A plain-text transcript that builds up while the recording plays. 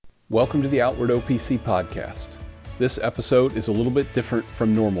Welcome to the Outward OPC podcast. This episode is a little bit different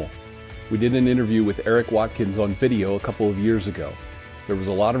from normal. We did an interview with Eric Watkins on video a couple of years ago. There was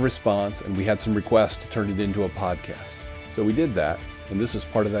a lot of response and we had some requests to turn it into a podcast. So we did that, and this is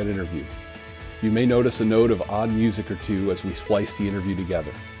part of that interview. You may notice a note of odd music or two as we splice the interview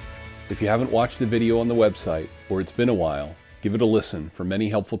together. If you haven't watched the video on the website, or it's been a while, give it a listen for many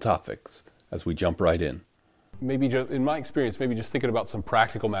helpful topics as we jump right in. Maybe just, in my experience, maybe just thinking about some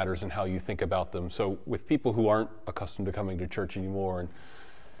practical matters and how you think about them. So with people who aren't accustomed to coming to church anymore, and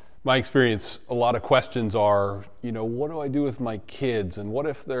my experience, a lot of questions are, what do I do with my kids? And what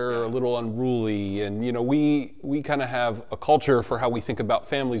if they're a little unruly? And, we kind of have a culture for how we think about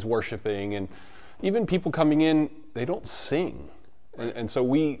families worshiping. And even people coming in, they don't sing. And so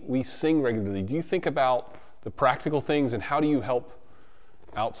we sing regularly. Do you think about the practical things and how do you help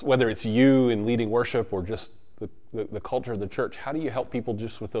out, whether it's you in leading worship or just the culture of the church, how do you help people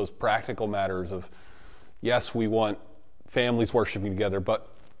just with those practical matters of, yes, we want families worshiping together, but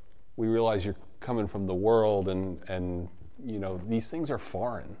we realize you're coming from the world and these things are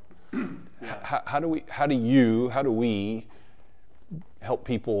foreign. How do we help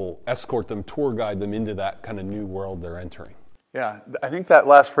people, escort them, tour guide them into that kind of new world they're entering? Yeah, I think that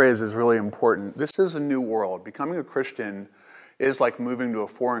last phrase is really important. This is a new world. Becoming a Christian is like moving to a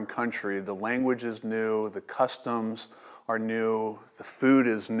foreign country. The language is new, the customs are new, the food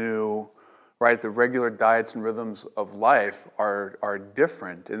is new, right? The regular diets and rhythms of life are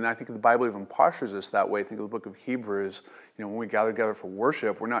different. And I think the Bible even postures us that way. Think of the book of Hebrews. When we gather together for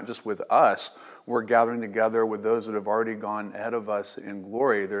worship, we're not just with us, we're gathering together with those that have already gone ahead of us in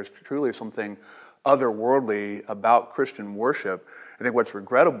glory. There's truly something otherworldly about Christian worship. I think what's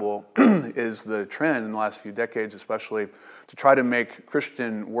regrettable is the trend in the last few decades, especially, to try to make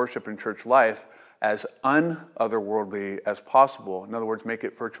Christian worship and church life as un-otherworldly as possible. In other words, make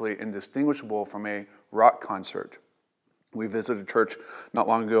it virtually indistinguishable from a rock concert. We visited a church not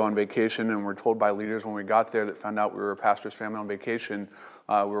long ago on vacation, and we're told by leaders when we got there that found out we were a pastor's family on vacation,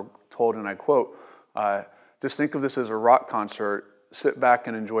 we were told, and I quote, just think of this as a rock concert, sit back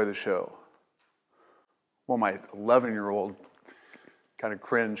and enjoy the show. Well, my 11-year-old kind of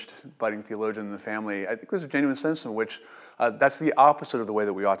cringed, budding theologian in the family. I think there's a genuine sense in which that's the opposite of the way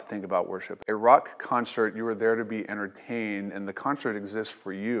that we ought to think about worship. A rock concert, you are there to be entertained, and the concert exists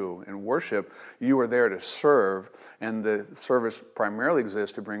for you. In worship, you are there to serve, and the service primarily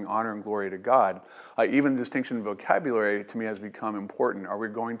exists to bring honor and glory to God. Even the distinction in vocabulary, to me, has become important. Are we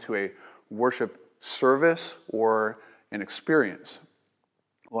going to a worship service or an experience?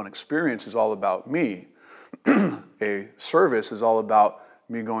 Well, an experience is all about me. A service is all about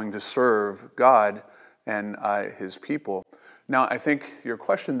me going to serve God and His people. Now, I think your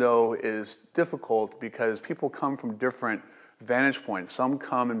question, though, is difficult because people come from different vantage points. Some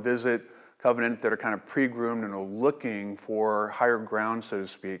come and visit Covenant that are kind of pre-groomed and are looking for higher ground, so to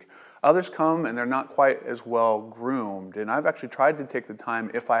speak. Others come and they're not quite as well groomed. And I've actually tried to take the time,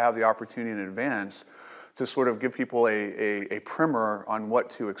 if I have the opportunity in advance, to sort of give people a primer on what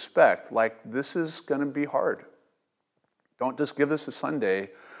to expect. Like, this is going to be hard. Don't just give this a Sunday.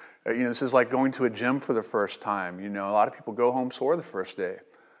 This is like going to a gym for the first time. A lot of people go home sore the first day.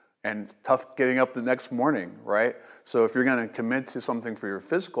 And it's tough getting up the next morning, right? So if you're going to commit to something for your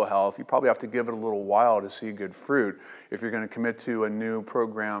physical health, you probably have to give it a little while to see good fruit. If you're going to commit to a new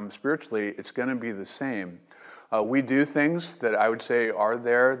program spiritually, it's going to be the same. We do things that I would say are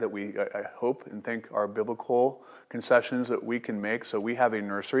there that I hope and think are biblical concessions that we can make. So we have a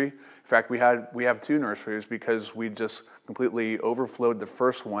nursery. In fact, we have two nurseries because we just completely overflowed the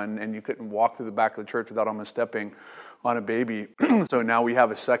first one, and you couldn't walk through the back of the church without almost stepping on a baby. So now we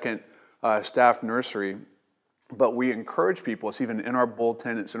have a second staff nursery. But we encourage people, it's even in our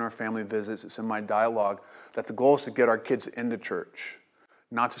bulletin, it's in our family visits, it's in my dialogue, that the goal is to get our kids into church.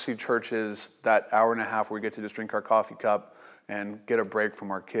 Not to see church as that hour and a half where we get to just drink our coffee cup and get a break from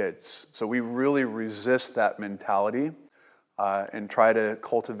our kids. So we really resist that mentality and try to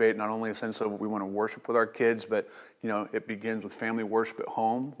cultivate not only a sense of we want to worship with our kids, but it begins with family worship at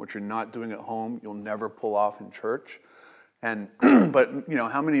home, which you're not doing at home, you'll never pull off in church. And but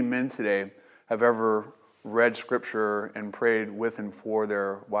how many men today have ever read scripture and prayed with and for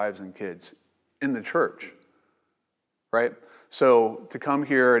their wives and kids in the church, right? So to come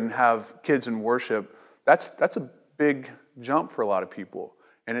here and have kids in worship, that's a big jump for a lot of people.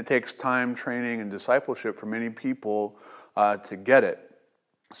 And it takes time, training, and discipleship for many people to get it.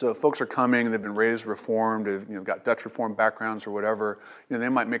 So if folks are coming, they've been raised Reformed, they've got Dutch Reformed backgrounds or whatever, they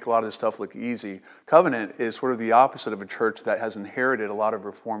might make a lot of this stuff look easy. Covenant is sort of the opposite of a church that has inherited a lot of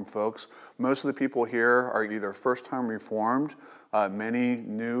Reformed folks. Most of the people here are either first-time Reformed, many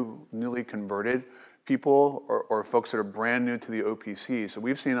newly converted people, or folks that are brand new to the OPC. So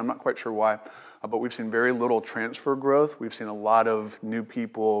we've seen, I'm not quite sure why, but we've seen very little transfer growth. We've seen a lot of new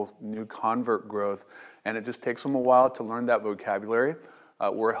people, new convert growth, and it just takes them a while to learn that vocabulary.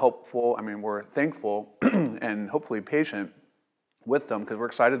 We're thankful and hopefully patient with them because we're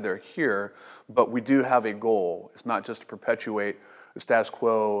excited they're here, but we do have a goal. It's not just to perpetuate the status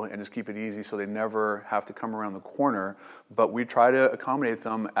quo and just keep it easy so they never have to come around the corner, but we try to accommodate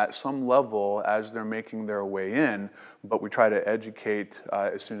them at some level as they're making their way in, but we try to educate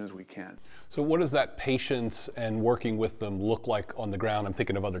as soon as we can. So what does that patience and working with them look like on the ground? I'm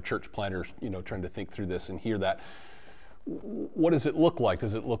thinking of other church planners, trying to think through this and hear that. What does it look like?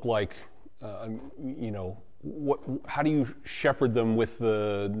 Does it look like, how do you shepherd them with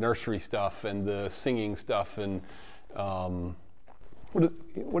the nursery stuff and the singing stuff? And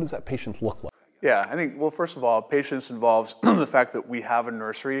what does that patience look like? Yeah, I think, first of all, patience involves the fact that we have a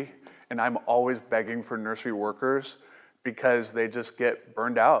nursery, and I'm always begging for nursery workers because they just get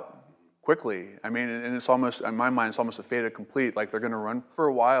burned out quickly. And it's almost, in my mind, it's almost a fait accompli. Like they're going to run for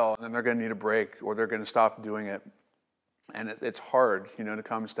a while, and then they're going to need a break, or they're going to stop doing it. And it's hard, to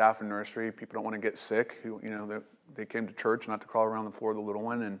come staff a nursery. People don't want to get sick. They came to church not to crawl around the floor of the little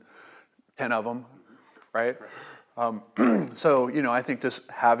one, and 10 of them, right? So, I think just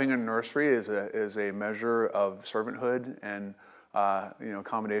having a nursery is a measure of servanthood and,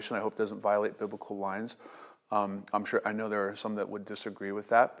 accommodation. I hope doesn't violate biblical lines. I know there are some that would disagree with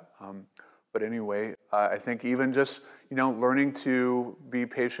that. But anyway, I think even just, learning to be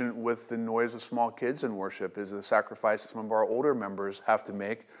patient with the noise of small kids in worship is a sacrifice that some of our older members have to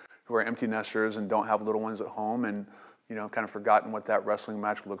make who are empty nesters and don't have little ones at home and, kind of forgotten what that wrestling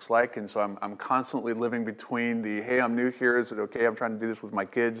match looks like. And so I'm constantly living between the, hey, I'm new here, is it okay? I'm trying to do this with my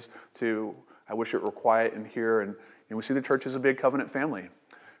kids, to I wish it were quiet in here. And we see the church as a big covenant family.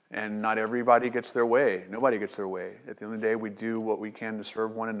 And not everybody gets their way. Nobody gets their way. At the end of the day, we do what we can to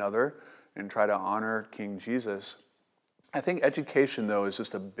serve one another and try to honor King Jesus. I think education, though, is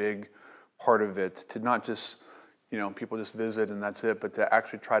just a big part of it, to not just, people just visit and that's it, but to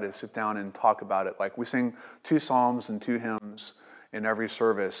actually try to sit down and talk about it. Like we sing 2 psalms and 2 hymns in every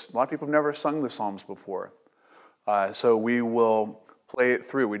service. A lot of people have never sung the psalms before. So we will play it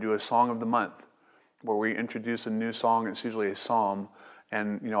through. We do a song of the month where we introduce a new song. It's usually a psalm.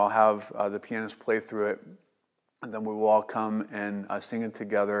 And, I'll have the pianist play through it, and then we will all come and sing it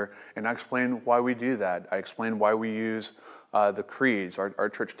together. And I explain why we do that. I explain why we use the creeds. Our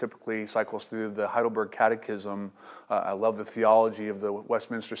church typically cycles through the Heidelberg Catechism. I love the theology of the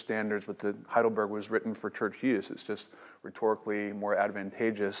Westminster Standards, but the Heidelberg was written for church use. It's just rhetorically more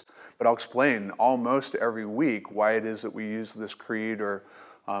advantageous. But I'll explain almost every week why it is that we use this creed, or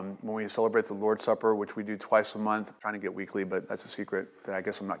when we celebrate the Lord's Supper, which we do twice a month. I'm trying to get weekly, but that's a secret that I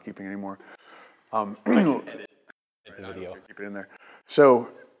guess I'm not keeping anymore. Edit the video. Keep it in there. So,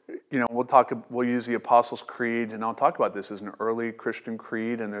 we'll use the Apostles' Creed, and I'll talk about this as an early Christian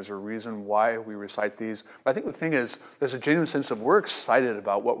creed, and there's a reason why we recite these. But I think the thing is, there's a genuine sense of we're excited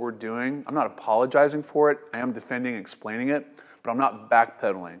about what we're doing. I'm not apologizing for it. I am defending and explaining it, but I'm not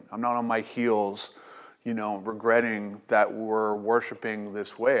backpedaling. I'm not on my heels, regretting that we're worshiping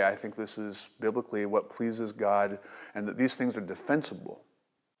this way. I think this is biblically what pleases God, and that these things are defensible.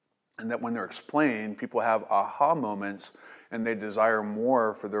 And that when they're explained, people have aha moments, and they desire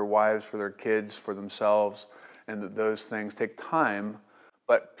more for their wives, for their kids, for themselves, and that those things take time,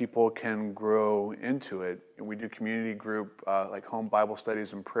 but people can grow into it. And we do community group, like home Bible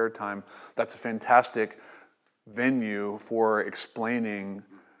studies and prayer time. That's a fantastic venue for explaining,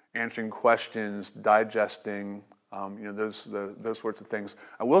 answering questions, digesting, those sorts of things.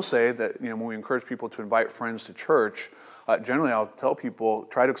 I will say that when we encourage people to invite friends to church, generally I'll tell people,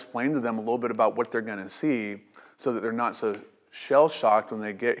 try to explain to them a little bit about what they're going to see, so that they're not so shell-shocked when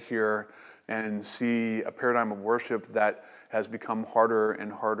they get here and see a paradigm of worship that has become harder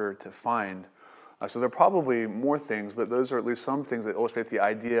and harder to find. So there are probably more things, but those are at least some things that illustrate the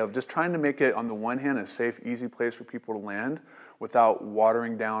idea of just trying to make it, on the one hand, a safe, easy place for people to land without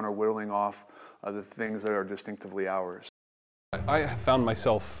watering down or whittling off the things that are distinctively ours. I have found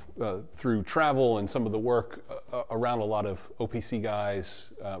myself through travel and some of the work around a lot of OPC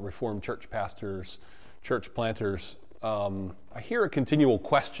guys, Reformed church pastors, church planters. I hear a continual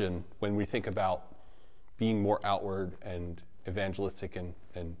question when we think about being more outward and evangelistic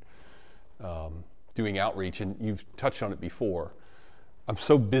and doing outreach, and you've touched on it before. I'm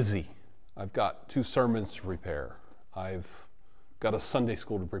so busy. I've got 2 sermons to prepare. I've got a Sunday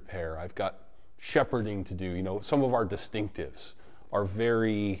school to prepare. I've got shepherding to do. You know, some of our distinctives are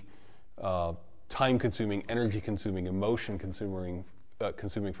very time-consuming, energy-consuming, emotion-consuming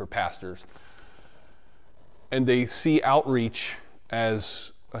consuming for pastors. And they see outreach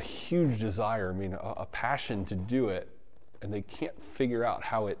as a huge desire, I mean, a passion to do it, and they can't figure out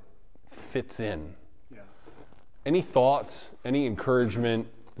how it fits in. Yeah. Any thoughts, any encouragement?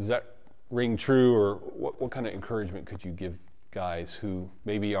 Does that ring true, or what kind of encouragement could you give guys who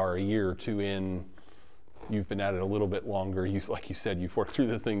maybe are a year or 2 in? You've been at it a little bit longer. Like you said, you've worked through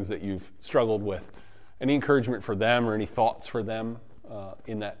the things that you've struggled with. Any encouragement for them, or any thoughts for them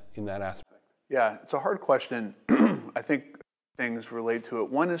in that aspect? Yeah, it's a hard question. I think things relate to it.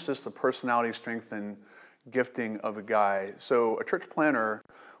 One is just the personality strength and gifting of a guy. So a church planner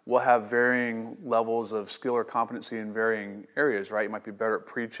will have varying levels of skill or competency in varying areas, right? You might be better at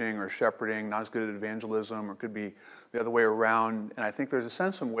preaching or shepherding, not as good at evangelism, or it could be the other way around. And I think there's a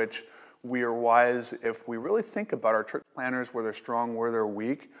sense in which we are wise if we really think about our church planners, where they're strong, where they're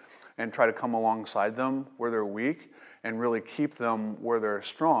weak, and try to come alongside them where they're weak, and really keep them where they're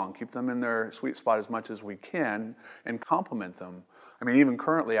strong, keep them in their sweet spot as much as we can, and complement them. I mean, even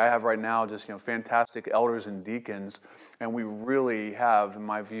currently, I have right now just fantastic elders and deacons, and we really have, in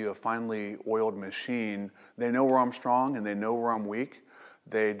my view, a finely oiled machine. They know where I'm strong, and they know where I'm weak.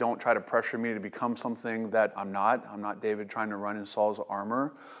 They don't try to pressure me to become something that I'm not. I'm not David trying to run in Saul's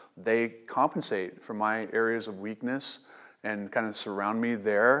armor. They compensate for my areas of weakness and kind of surround me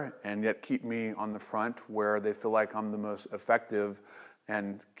there, and yet keep me on the front where they feel like I'm the most effective,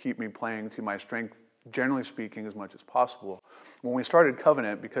 and keep me playing to my strength, generally speaking, as much as possible. When we started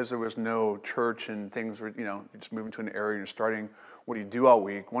Covenant, because there was no church and things were, you're just moving to an area and starting, what do you do all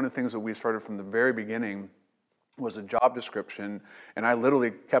week? One of the things that we started from the very beginning was a job description, and I literally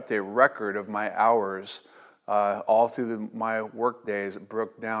kept a record of my hours all through my work days. It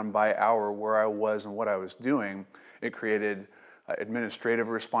broke down by hour where I was and what I was doing. It created administrative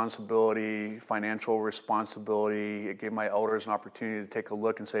responsibility, financial responsibility. It gave my elders an opportunity to take a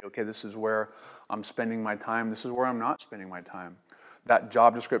look and say, okay, this is where I'm spending my time. This is where I'm not spending my time. That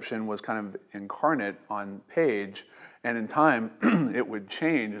job description was kind of incarnate on page, and in time, it would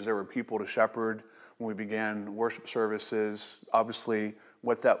change as there were people to shepherd. When we began worship services, obviously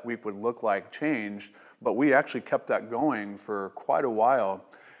what that week would look like changed, but we actually kept that going for quite a while.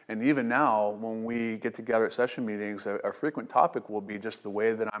 And even now, when we get together at session meetings, a frequent topic will be just the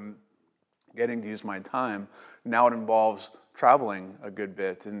way that I'm getting to use my time. Now it involves traveling a good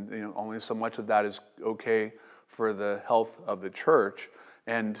bit, and only so much of that is okay for the health of the church.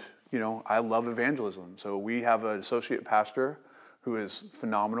 And I love evangelism. So we have an associate pastor who is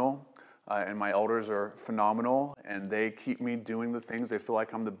phenomenal, and my elders are phenomenal, and they keep me doing the things they feel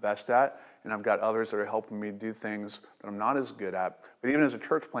like I'm the best at. And I've got others that are helping me do things that I'm not as good at. But even as a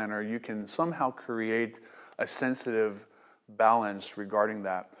church planner, you can somehow create a sensitive balance regarding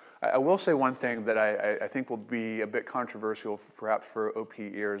that. I will say one thing that I think will be a bit controversial, perhaps for OP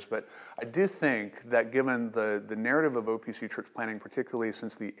ears, but I do think that given the narrative of OPC church planning, particularly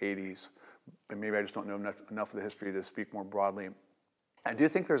since the 80s, and maybe I just don't know enough of the history to speak more broadly, I do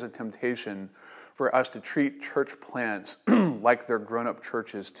think there's a temptation for us to treat church plants like they're grown-up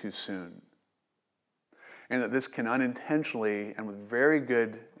churches too soon. And that this can unintentionally, and with very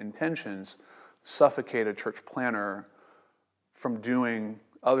good intentions, suffocate a church planner from doing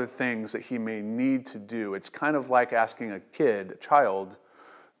other things that he may need to do. It's kind of like asking a child,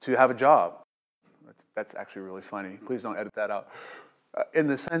 to have a job. That's actually really funny. Please don't edit that out. In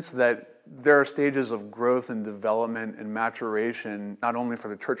the sense that there are stages of growth and development and maturation, not only for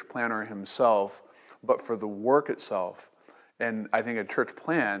the church planner himself, but for the work itself. And I think a church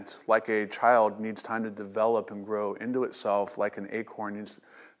plant, like a child, needs time to develop and grow into itself, like an acorn needs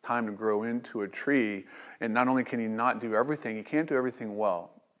time to grow into a tree. And not only can he not do everything, he can't do everything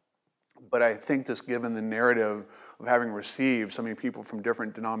well. But I think just given the narrative of having received so many people from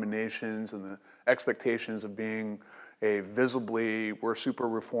different denominations and the expectations of being a visibly, we're super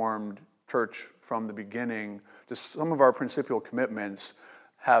reformed church from the beginning, just some of our principal commitments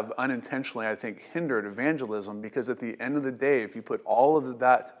have unintentionally, I think, hindered evangelism, because at the end of the day, if you put all of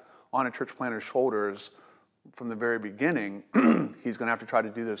that on a church planter's shoulders from the very beginning, he's going to have to try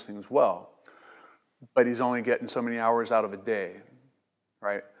to do those things well. But he's only getting so many hours out of a day,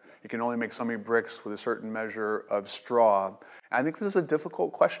 right? You can only make so many bricks with a certain measure of straw. I think this is a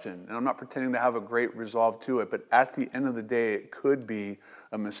difficult question, and I'm not pretending to have a great resolve to it, but at the end of the day, it could be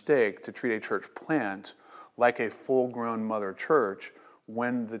a mistake to treat a church plant like a full-grown mother church,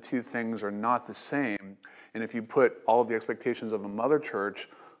 when the two things are not the same. And if you put all of the expectations of a mother church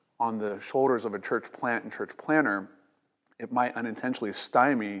on the shoulders of a church plant and church planner, it might unintentionally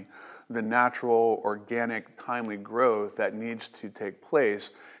stymie the natural, organic, timely growth that needs to take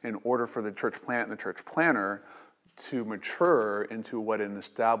place in order for the church plant and the church planner to mature into what an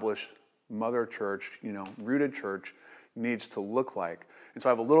established mother church, rooted church needs to look like. And so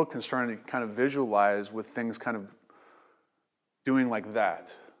I have a little concern to kind of visualize with things kind of doing like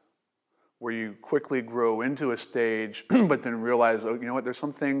that, where you quickly grow into a stage, but then realize, oh, you know what, there's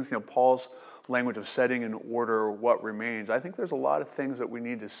some things, Paul's language of setting in order what remains. I think there's a lot of things that we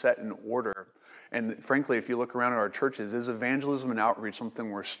need to set in order. And frankly, if you look around at our churches, is evangelism and outreach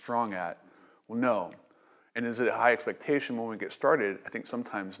something we're strong at? Well, no. And is it a high expectation when we get started? I think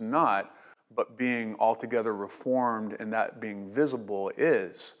sometimes not, but being altogether reformed and that being visible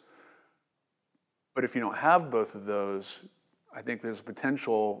is. But if you don't have both of those, I think there's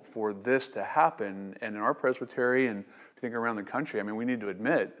potential for this to happen. And in our presbytery, and if you think around the country, we need to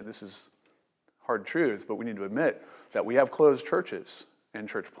admit, this is hard truth, but we need to admit that we have closed churches and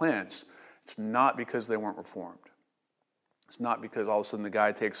church plants. It's not because they weren't reformed. It's not because all of a sudden the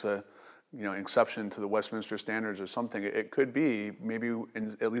guy takes a exception to the Westminster Standards or something. It could be, maybe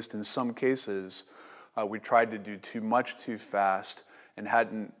at least in some cases, we tried to do too much too fast and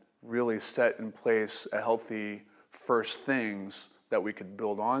hadn't really set in place a healthy first things that we could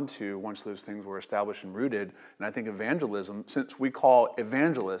build onto once those things were established and rooted. And I think evangelism, since we call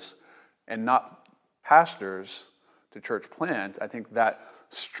evangelists and not pastors to church plant, I think that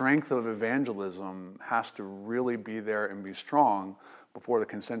strength of evangelism has to really be there and be strong before the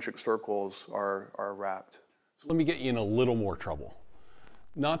concentric circles are wrapped. So let me get you in a little more trouble.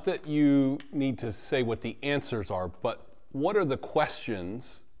 Not that you need to say what the answers are, but what are the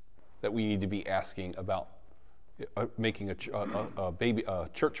questions that we need to be asking about making a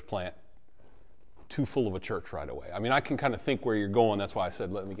church plant too full of a church right away? I can kind of think where you're going. That's why I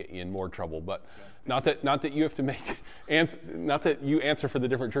said let me get you in more trouble. But not that you have to not that you answer for the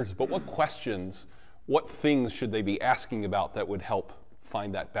different churches, but what questions, what things should they be asking about that would help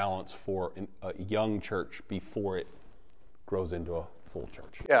find that balance for a young church before it grows into a full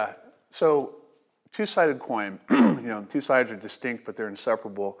church? Yeah. So two-sided coin. Two sides are distinct, but they're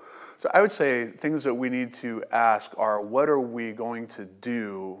inseparable. So I would say things that we need to ask are, what are we going to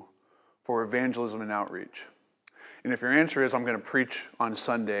do for evangelism and outreach? And if your answer is, I'm going to preach on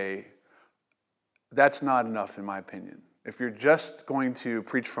Sunday, that's not enough in my opinion. If you're just going to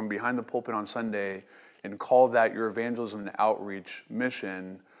preach from behind the pulpit on Sunday and call that your evangelism and outreach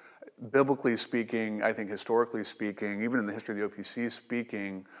mission, biblically speaking, I think historically speaking, even in the history of the OPC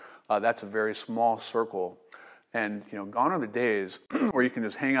speaking, that's a very small circle. And gone are the days where you can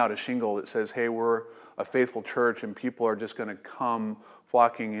just hang out a shingle that says, hey, we're a faithful church, and people are just going to come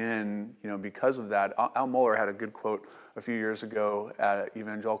flocking in, because of that. Al Mohler had a good quote a few years ago at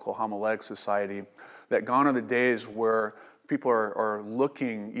Evangelical Homiletic Society, that gone are the days where people are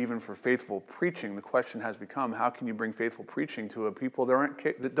looking even for faithful preaching. The question has become, how can you bring faithful preaching to a people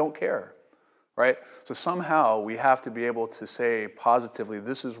that don't care, right? So somehow we have to be able to say positively,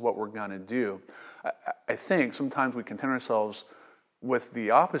 this is what we're going to do. I think sometimes we content ourselves with the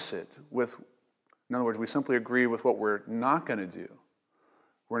opposite. In other words, we simply agree with what we're not going to do.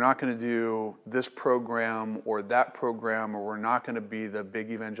 We're not going to do this program or that program, or we're not going to be the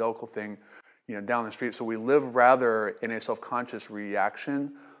big evangelical thing, down the street. So we live rather in a self-conscious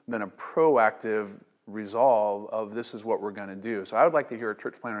reaction than a proactive resolve of this is what we're going to do. So I would like to hear a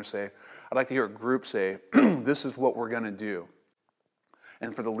church planner say, I'd like to hear a group say, this is what we're going to do.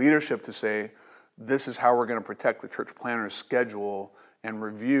 And for the leadership to say, this is how we're going to protect the church planner's schedule and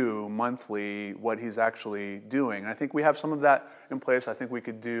review monthly what he's actually doing. And I think we have some of that in place. I think we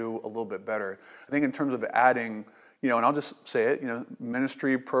could do a little bit better. I think in terms of adding, and I'll just say it,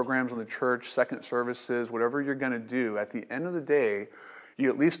 ministry programs in the church, second services, whatever you're going to do, at the end of the day, you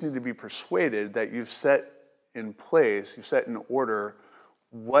at least need to be persuaded that you've set in place, you've set in order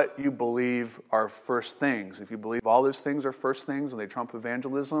what you believe are first things. If you believe all those things are first things and they trump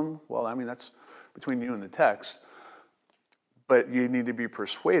evangelism, well, that's between you and the text. But you need to be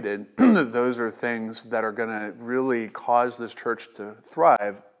persuaded that those are things that are going to really cause this church to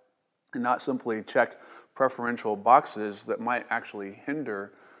thrive and not simply check preferential boxes that might actually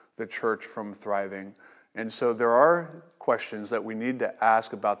hinder the church from thriving. And so there are questions that we need to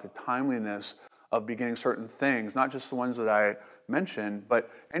ask about the timeliness of beginning certain things, not just the ones that I mentioned, but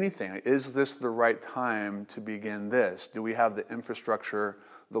anything. Is this the right time to begin this? Do we have the infrastructure,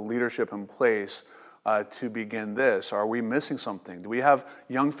 the leadership in place? to begin this? Are we missing something? Do we have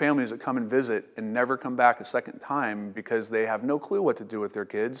young families that come and visit and never come back a second time because they have no clue what to do with their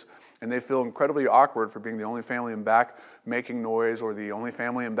kids and they feel incredibly awkward for being the only family in back making noise or the only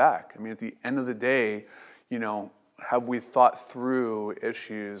family in back? I mean, at the end of the day, have we thought through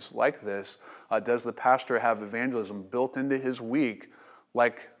issues like this? Does the pastor have evangelism built into his week,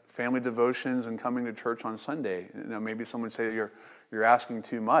 like family devotions and coming to church on Sunday? Maybe someone would say you're asking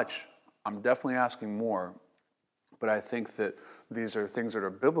too much. I'm definitely asking more, but I think that these are things that are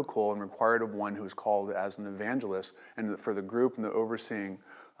biblical and required of one who's called as an evangelist. And for the group and the overseeing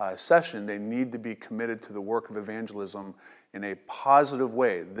session, they need to be committed to the work of evangelism in a positive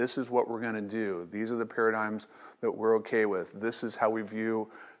way. This is what we're going to do. These are the paradigms that we're okay with. This is how we view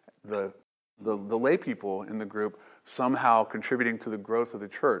the lay people in the group somehow contributing to the growth of the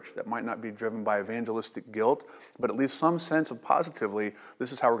church. That might not be driven by evangelistic guilt, but at least some sense of positively,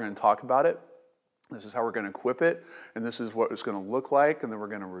 this is how we're going to talk about it, this is how we're going to equip it, and this is what it's going to look like, and then we're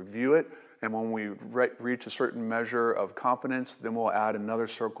going to review it. And when we reach a certain measure of competence, then we'll add another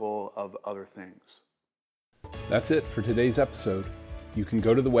circle of other things. That's it for today's episode. You can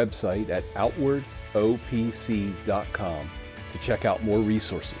go to the website at outwardopc.com to check out more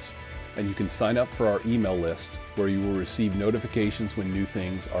resources. And you can sign up for our email list where you will receive notifications when new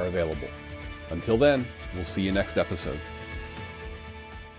things are available. Until then, we'll see you next episode.